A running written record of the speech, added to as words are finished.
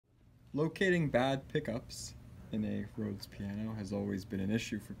Locating bad pickups in a Rhodes piano has always been an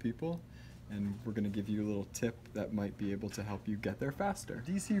issue for people, and we're going to give you a little tip that might be able to help you get there faster.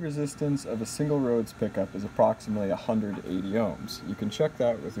 DC resistance of a single Rhodes pickup is approximately 180 ohms. You can check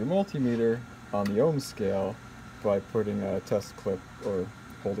that with your multimeter on the ohm scale by putting a test clip or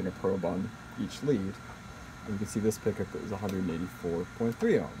holding a probe on each lead. And you can see this pickup is 184.3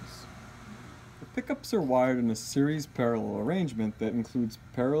 ohms. The pickups are wired in a series parallel arrangement that includes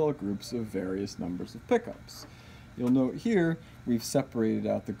parallel groups of various numbers of pickups. You'll note here we've separated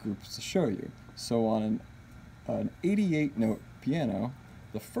out the groups to show you. So on an 88 note piano,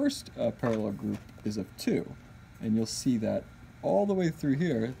 the first parallel group is of 2, and you'll see that all the way through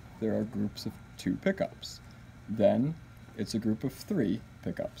here there are groups of 2 pickups. Then it's a group of 3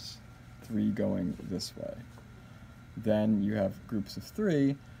 pickups, 3 going this way. Then you have groups of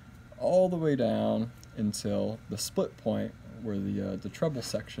 3 all the way down until the split point where the treble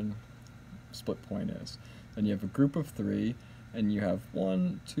section split point is. Then you have a group of 3, and you have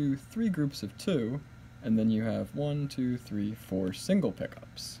 1, 2, 3 groups of 2, and then you have 1, 2, 3, 4 single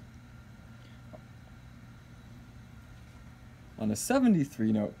pickups. On a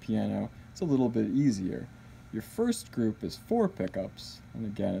 73 note piano, it's a little bit easier. Your first group is 4 pickups, and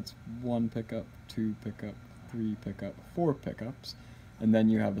again it's 1 pickup, 2 pickup, 3 pickup, 4 pickups, and then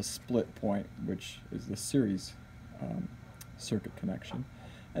you have a split point, which is the series circuit connection.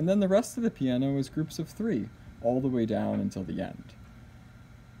 And then the rest of the piano is groups of 3, all the way down until the end.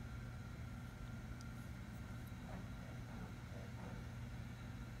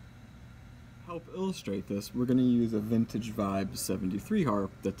 To help illustrate this, we're going to use a vintage Vibe 73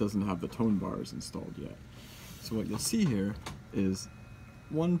 harp that doesn't have the tone bars installed yet. So what you'll see here is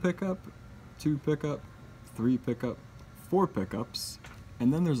 1 pickup, 2 pickup, 3 pickup, 4 pickups,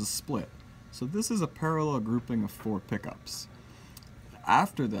 and then there's a split. So this is a parallel grouping of 4 pickups.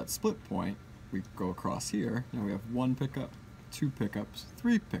 After that split point, we go across here, and we have 1 pickup, 2 pickups,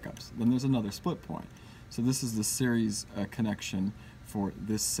 3 pickups. Then there's another split point. So this is the series connection for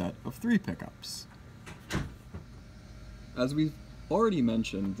this set of 3 pickups. As we've already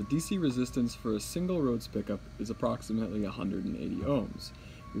mentioned, the DC resistance for a single Rhodes pickup is approximately 180 ohms.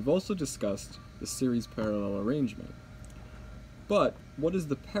 We've also discussed the series parallel arrangement. But what is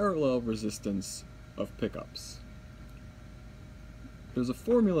the parallel resistance of pickups? There's a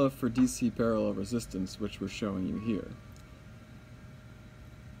formula for DC parallel resistance which we're showing you here.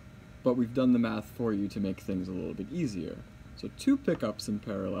 But we've done the math for you to make things a little bit easier. So 2 pickups in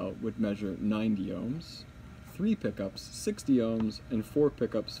parallel would measure 90 ohms, 3 pickups 60 ohms, and 4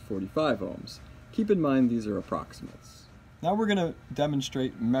 pickups 45 ohms. Keep in mind these are approximates. Now we're going to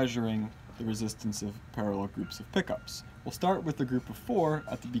demonstrate measuring the resistance of parallel groups of pickups. We'll start with the group of 4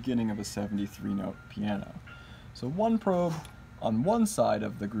 at the beginning of a 73 note piano. So 1 probe on one side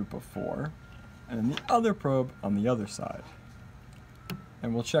of the group of 4, and then the other probe on the other side.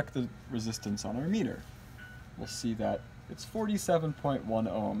 And we'll check the resistance on our meter. We'll see that it's 47.1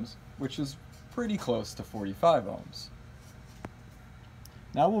 ohms, which is pretty close to 45 ohms.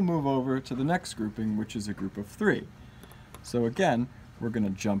 Now we'll move over to the next grouping, which is a group of 3. So again, we're going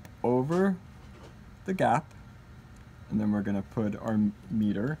to jump over the gap, and then we're going to put our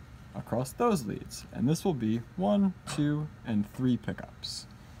meter across those leads. And this will be 1, 2, and 3 pickups.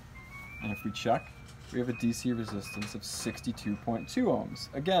 And if we check, we have a DC resistance of 62.2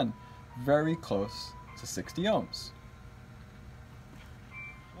 ohms. Again, very close to 60 ohms.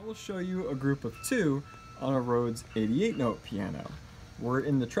 I will show you a group of 2 on a Rhodes 88 note piano. We're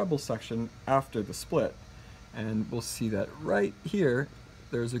in the treble section after the split, and we'll see that right here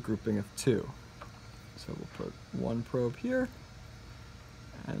there's a grouping of 2. So we'll put 1 probe here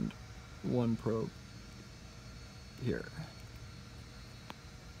and 1 probe here.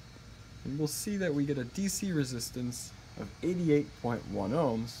 And we'll see that we get a DC resistance of 88.1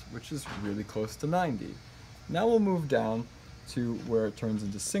 ohms, which is really close to 90. Now we'll move down to where it turns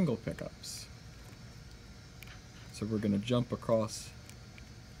into single pickups. So we're going to jump across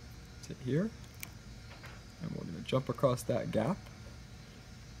to here, and we're going to jump across that gap,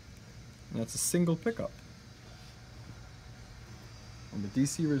 and that's a single pickup. And the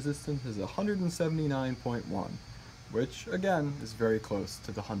DC resistance is 179.1, which again is very close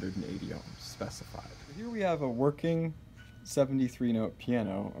to the 180 ohms specified. Here we have a working 73 note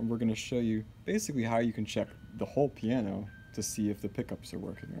piano, and we're going to show you basically how you can check the whole piano to see if the pickups are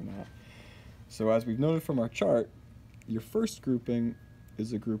working or not. So as we've noted from our chart, your first grouping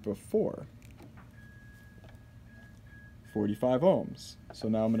is a group of 4, 45 ohms. So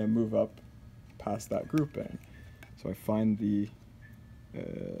now I'm going to move up past that grouping. So I find the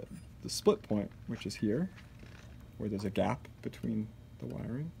split point, which is here, where there's a gap between the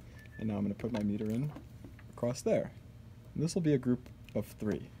wiring, And now I'm going to put my meter in across there. And this will be a group of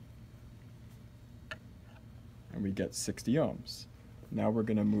 3. And we get 60 ohms. Now we're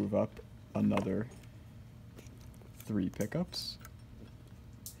going to move up another 3 pickups.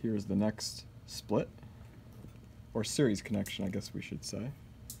 Here's the next split, or series connection, I guess we should say.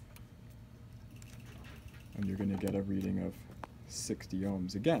 And you're going to get a reading of 60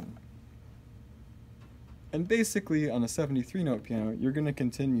 ohms again. And basically, on a 73-note piano, you're going to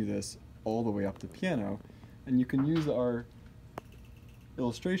continue this all the way up the piano, and you can use our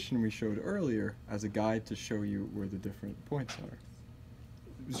illustration we showed earlier as a guide to show you where the different points are,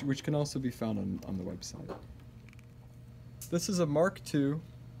 which can also be found on the website. This is a Mark II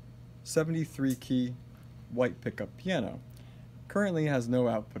 73-key white pickup piano. Currently has no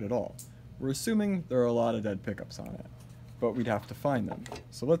output at all. We're assuming there are a lot of dead pickups on it, but we'd have to find them.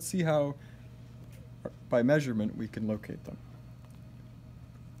 So let's see how, by measurement, we can locate them.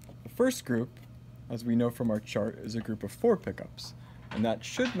 The first group, as we know from our chart, is a group of 4 pickups, and that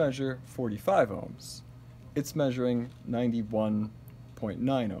should measure 45 ohms. It's measuring 91.9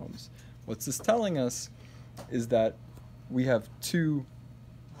 ohms. What's this telling us is that we have 2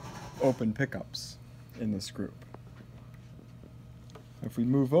 open pickups in this group. If we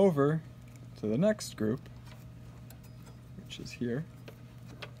move over to the next group, which is here,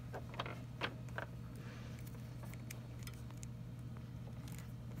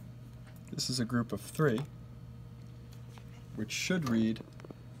 this is a group of 3, which should read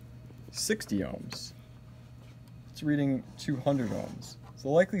 60 ohms. It's reading 200 ohms. So the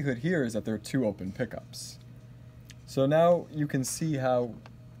likelihood here is that there are 2 open pickups. So now you can see how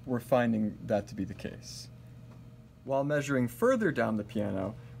we're finding that to be the case. While measuring further down the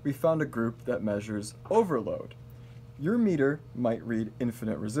piano, we found a group that measures overload. Your meter might read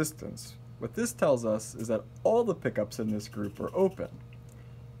infinite resistance. What this tells us is that all the pickups in this group are open.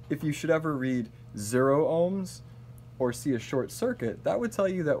 If you should ever read 0 ohms or see a short circuit, that would tell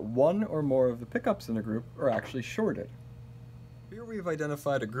you that 1 or more of the pickups in a group are actually shorted. Here we've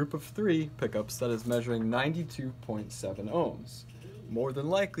identified a group of 3 pickups that is measuring 92.7 ohms. More than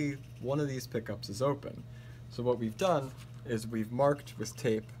likely, one of these pickups is open. So what we've done is we've marked with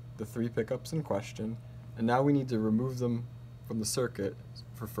tape the 3 pickups in question, and now we need to remove them from the circuit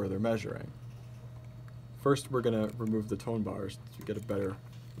for further measuring. First, we're going to remove the tone bars to get a better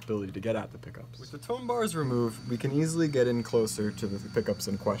ability to get at the pickups. With the tone bars removed, we can easily get in closer to the pickups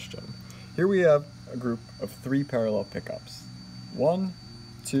in question. Here we have a group of 3 parallel pickups. 1,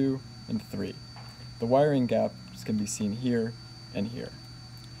 2, and 3. The wiring gaps can be seen here and here.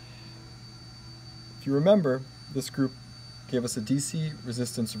 If you remember, this group gave us a DC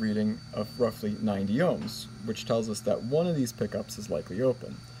resistance reading of roughly 90 ohms, which tells us that one of these pickups is likely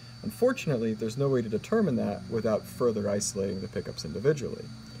open. Unfortunately, there's no way to determine that without further isolating the pickups individually.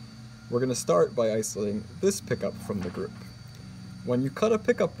 We're going to start by isolating this pickup from the group. When you cut a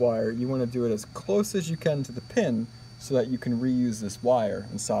pickup wire, you want to do it as close as you can to the pin so that you can reuse this wire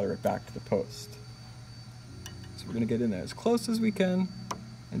and solder it back to the post. So we're going to get in there as close as we can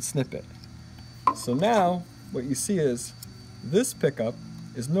and snip it. So now, what you see is this pickup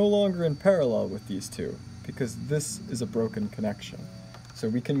is no longer in parallel with these 2 because this is a broken connection. So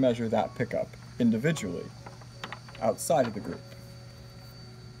we can measure that pickup individually outside of the group.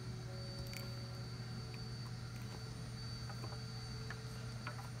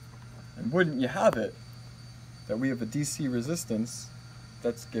 And wouldn't you have it that we have a DC resistance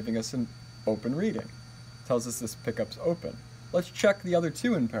that's giving us an open reading. It tells us this pickup's open. Let's check the other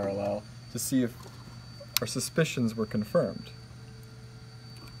 2 in parallel to see if our suspicions were confirmed.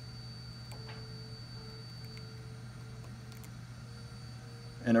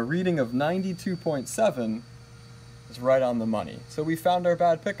 And a reading of 92.7 is right on the money. So we found our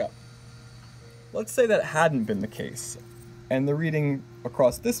bad pickup. Let's say that hadn't been the case, and the reading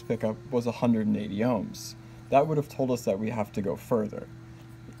across this pickup was 180 ohms. That would have told us that we have to go further.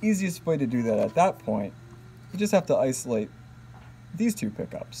 The easiest way to do that at that point, you just have to isolate these 2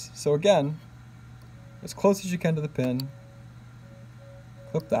 pickups. So again, as close as you can to the pin,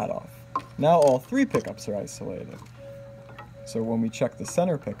 clip that off. Now all 3 pickups are isolated. So when we check the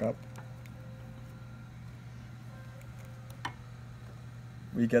center pickup,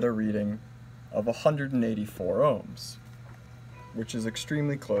 we get a reading of 184 ohms, which is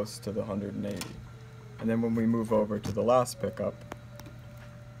extremely close to the 180. And then when we move over to the last pickup,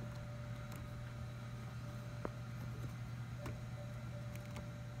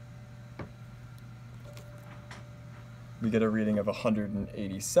 we get a reading of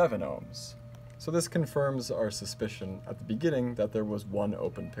 187 ohms. So this confirms our suspicion at the beginning that there was one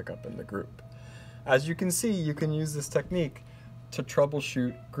open pickup in the group. As you can see, you can use this technique to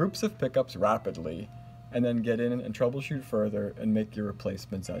troubleshoot groups of pickups rapidly, and then get in and troubleshoot further and make your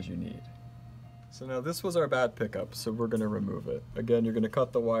replacements as you need. So now this was our bad pickup, so we're going to remove it. Again, you're going to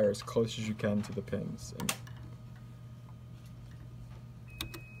cut the wire as close as you can to the pins. And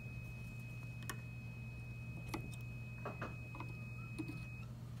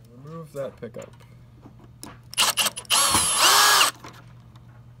remove that pickup.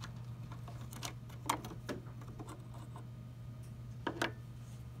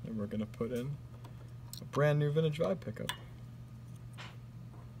 And we're going to put in a brand new vintage vibe pickup.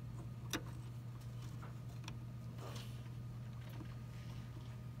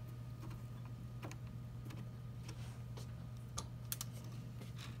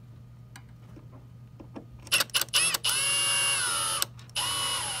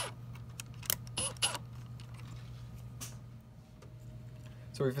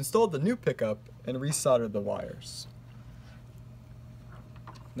 So we've installed the new pickup and resoldered the wires.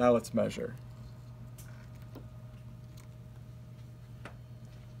 Now let's measure.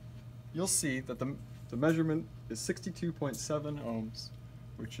 You'll see that the measurement is 62.7 ohms,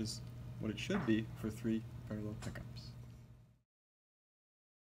 which is what it should be for 3 parallel pickups.